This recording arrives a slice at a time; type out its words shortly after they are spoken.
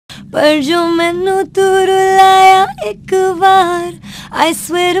पर जो मैनू तू रुलाया एक बार, आई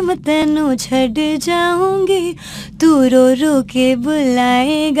स्वेर मैं तेनू छड़ जाऊंगी, तू रो रो के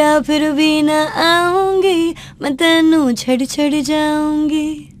बुलाएगा फिर भी ना आऊंगी, मैं तेनू छड़ छड़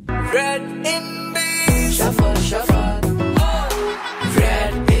जाऊंगी. Red Indies, shuffle, shuffle.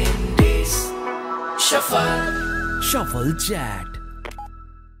 Red Indies, shuffle, shuffle chat.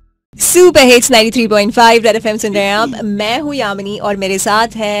 Super hits 93.5 red FM सुन रहे हैं आप. मैं हूँ यामिनी और मेरे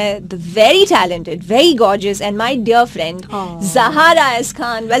साथ है the very talented, very gorgeous and my dear friend ज़हारा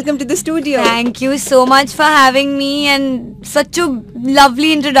Khan. Welcome to the studio. Thank you so much for having me and such a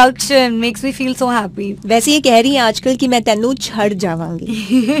lovely introduction. Makes me feel so happy. वैसे ये कह रही है आजकल कि मैं तेनू छड़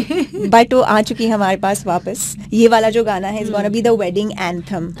जावांगी बट वो आ चुकी है हमारे पास वापस. ये वाला जो गाना है is gonna be the wedding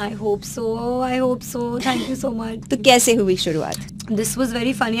anthem. I hope so. I hope so. Thank you so much. तो कैसे हुई शुरुआत? This was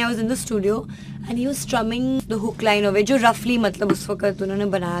very funny. I was in the studio and he was strumming the hook line of it, जो roughly मतलब उस वक्त उन्होंने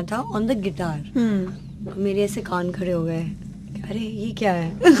बनाया था on the guitar. मेरे ऐसे कान खड़े हो गए, अरे ये क्या है?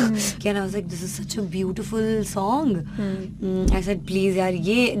 And I was like, this is such a beautiful song. I said, please यार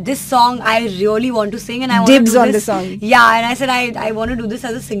ये this song I really want to sing and I want Dibs to do on this. the song. Yeah, and I said I want to do this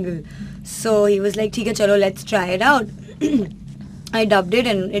as a single. So he was like, ठीक है चलो let's try it out. I dubbed it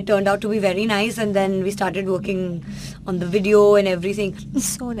and it turned out to be very nice, and then we started working on the video and everything.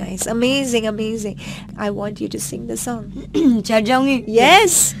 So nice, amazing, amazing. I want you to sing the song. चढ़ जाऊंगी?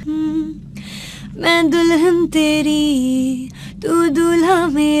 Yes. मैं दुल्हन तेरी तू दूल्हा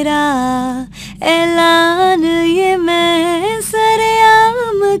मेरा, ऐलान ये मैं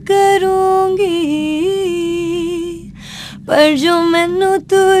सरेआम करूंगी, पर जो मैनू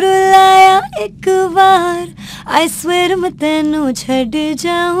तू रुलाया एक बार, आई स्वेर मैं तेनू छड़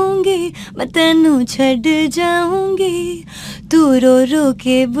जाऊंगी, मैं तेनू छड़ जाऊंगी, तू रो रो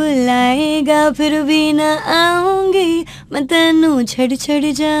के बुलाएगा फिर भी ना आऊंगी, मैं तेनू छड़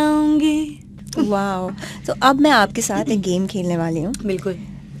छड़ जाऊंगी. वाओ. तो अब मैं आपके साथ एक गेम खेलने वाली हूँ. बिल्कुल.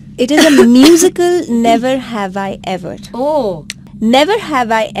 It is a musical Never Have I Ever. Oh, Never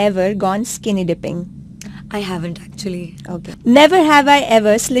have I ever gone skinny dipping. I haven't actually. Okay. Never have I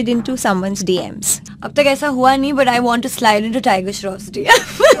ever slid into someone's DMs. अब तक ऐसा हुआ नहीं, but I want to slide into Tiger Shroff's DM.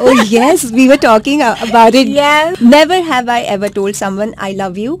 Oh yes, we were talking about it. Yeah. Never have I ever told someone I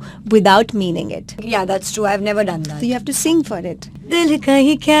love you without meaning it. Yeah, that's true. I've never done that. So you have to sing for it. दिल का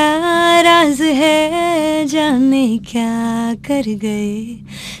ये क्या राज है, जाने क्या कर गए,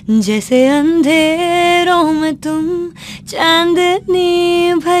 जैसे अंधेरों में तुम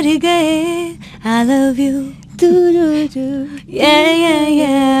चांदनी भर गए. I love you. Yeah, yeah,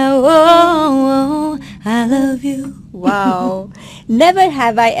 yeah. Oh, I love you. Wow. Never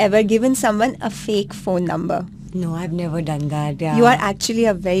have I ever given someone a fake phone number. No, I've never done that. Yeah. You are actually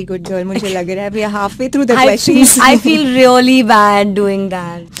a very good girl. मुझे लग रहा है we are halfway through the questions. I feel really bad doing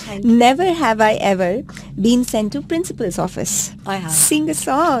that. Never have I ever been sent to principal's office. I have. Sing a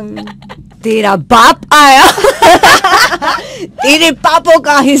song. तेरा बाप आया. तेरे पापों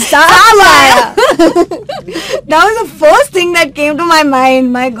का हिसाब आया. That was the first thing that came to my mind.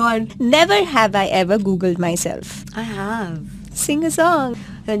 My God. Never have I ever Googled myself. I have. Sing a song.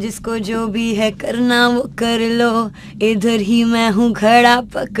 जिसको जो भी है करना वो कर लो, इधर ही मैं हूँ खड़ा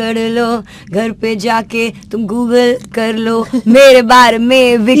पकड़ लो, घर पे जाके तुम गूगल कर लो, मेरे बारे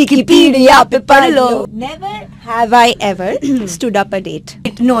में विकिपीडिया पे पढ़ लो. Never have I ever stood up a date.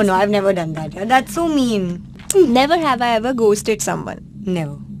 No, I've never done that. That's so mean. Never have I ever ghosted someone.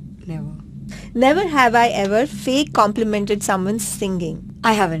 Never. Never have I ever fake complimented someone's singing.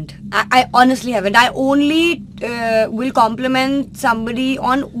 I haven't. I honestly haven't. I only will compliment somebody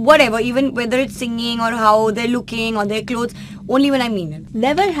on whatever, even whether it's singing or how they're looking or their clothes, only when I mean it.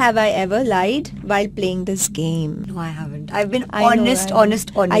 Never have I ever lied while playing this game. No, I haven't. I've been honest.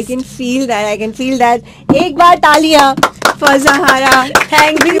 I can feel that. एक बार तालियां for Zahrah.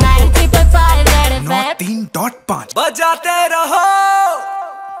 Thank you. 9.5 बजाते रहो.